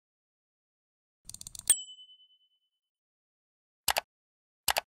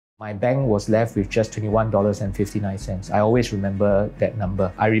My bank was left with just $21.59. I always remember that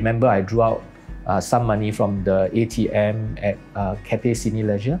number. I remember I drew out some money from the ATM at Cathay Sydney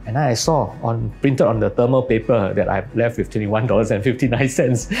Leisure, and I saw printed on the thermal paper that I've left with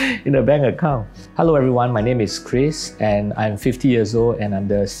 $21.59 in a bank account. Hello everyone, my name is Chris and I'm 50 years old and I'm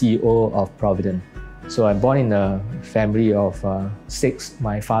the CEO of Provident. So I'm born in a family of 6.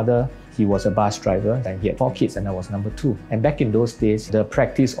 My father, he was a bus driver and he had 4 kids and I was number 2. And back in those days, the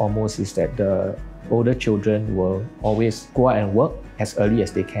practice almost is that the older children will always go out and work as early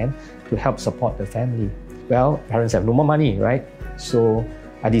as they can to help support the family. Well, parents have no more money, right? So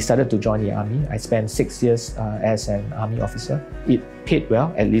I decided to join the army. I spent 6 years as an army officer. It paid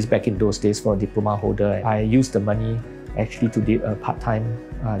well, at least back in those days for a diploma holder. I used the money actually to do a part-time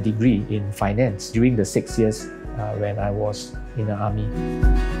degree in finance during the 6 years when I was in the army.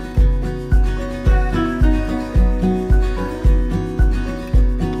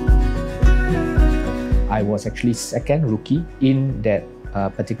 I was actually second rookie in that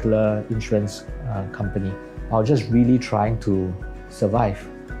particular insurance company. I was just really trying to survive.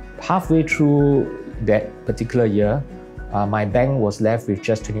 Halfway through that particular year, my bank was left with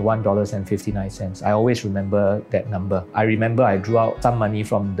just $21.59. I always remember that number. I remember I drew out some money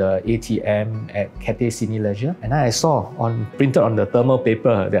from the ATM at Cathay Sydney Leisure, and I saw printed on the thermal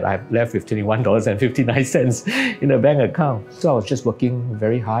paper that I've left with $21.59 in a bank account. So I was just working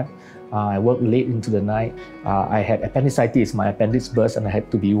very hard. I worked late into the night. I had appendicitis, my appendix burst and I had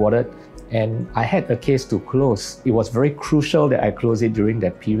to be warded. And I had a case to close. It was very crucial that I close it during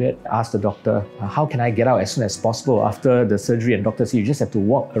that period. I asked the doctor, how can I get out as soon as possible after the surgery? And doctor said, you just have to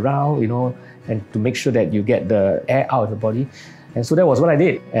walk around, and to make sure that you get the air out of the body. And so that was what I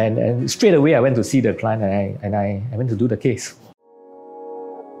did. And straight away I went to see the client and I went to do the case.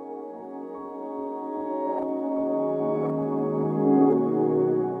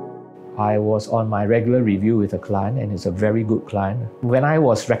 I was on my regular review with a client and it's a very good client. When I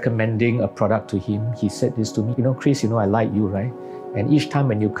was recommending a product to him, he said this to me, Chris, I like you, right? And each time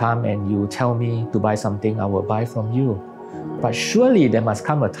when you come and you tell me to buy something, I will buy from you. But surely there must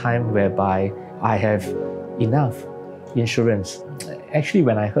come a time whereby I have enough insurance. Actually,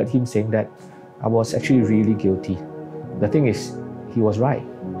 when I heard him saying that, I was actually really guilty. The thing is, he was right.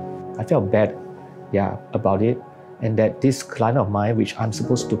 I felt bad, about it. And that this client of mine, which I'm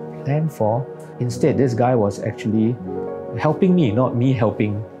supposed to plan for, instead this guy was actually helping me, not me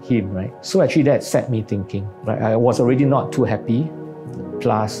helping him, right? So actually that set me thinking, right? I was already not too happy,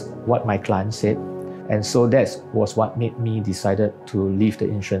 plus what my client said. And so that was what made me decided to leave the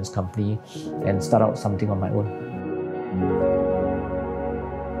insurance company and start out something on my own.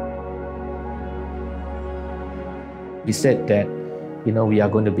 We said that, we are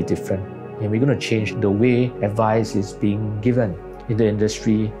going to be different. And we're going to change the way advice is being given in the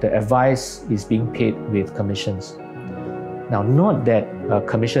industry. The advice is being paid with commissions. Now, not that a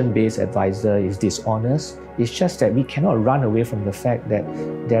commission-based advisor is dishonest, it's just that we cannot run away from the fact that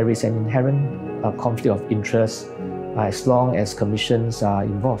there is an inherent conflict of interest as long as commissions are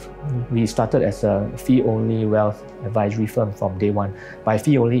involved. We started as a fee-only wealth advisory firm from day one. By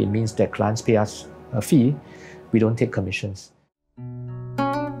fee-only, it means that clients pay us a fee, we don't take commissions.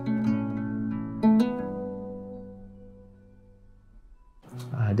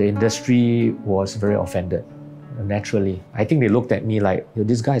 The industry was very offended, naturally. I think they looked at me like,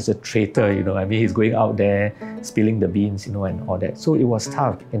 this guy is a traitor, he's going out there spilling the beans, and all that. So it was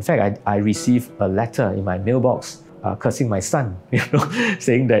tough. In fact, I received a letter in my mailbox cursing my son,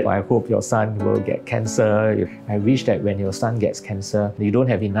 saying that I hope your son will get cancer. I wish that when your son gets cancer, you don't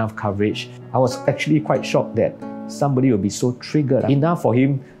have enough coverage. I was actually quite shocked that somebody would be so triggered enough for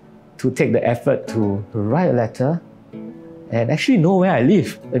him to take the effort to write a letter and actually know where I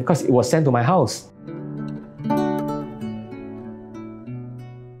live because it was sent to my house.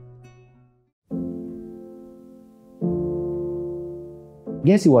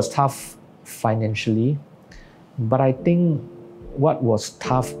 Yes, it was tough financially, but I think what was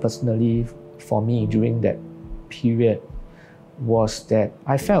tough personally for me during that period was that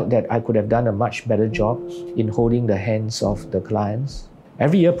I felt that I could have done a much better job in holding the hands of the clients.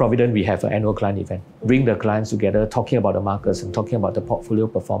 Every year, Provident, we have an annual client event. Bring the clients together, talking about the markets and talking about the portfolio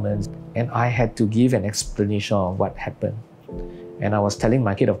performance. And I had to give an explanation of what happened. And I was telling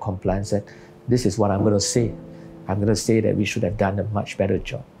my head of compliance that this is what I'm going to say. I'm going to say that we should have done a much better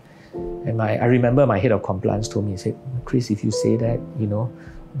job. And I remember my head of compliance told me, he said, Chris, if you say that,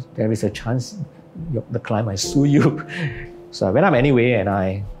 there is a chance the client might sue you. So I went up anyway and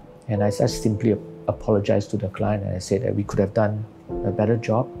I just simply apologized to the client and I said that we could have done a better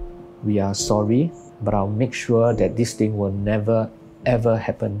job. We are sorry, but I'll make sure that this thing will never ever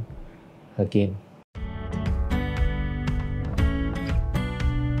happen again.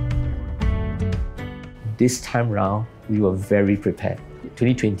 This time round, we were very prepared.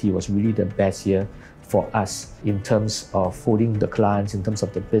 2020 was really the best year for us in terms of holding the clients, in terms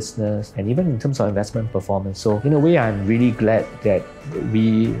of the business, and even in terms of investment performance. So in a way, I'm really glad that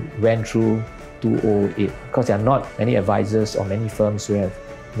we went through 2008, because there are not many advisors or many firms who have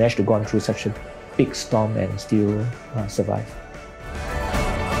managed to go through such a big storm and still survive.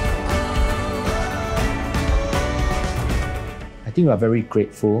 I think we are very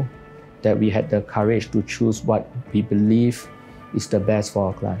grateful that we had the courage to choose what we believe is the best for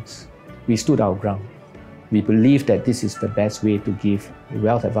our clients. We stood our ground. We believe that this is the best way to give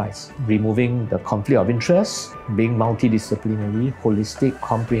wealth advice. Removing the conflict of interest, being multidisciplinary, holistic,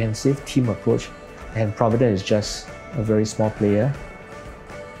 comprehensive, team approach, and Provident is just a very small player.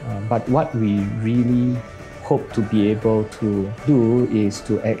 But what we really hope to be able to do is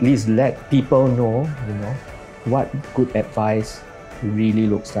to at least let people know, what good advice really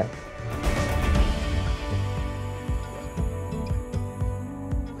looks like.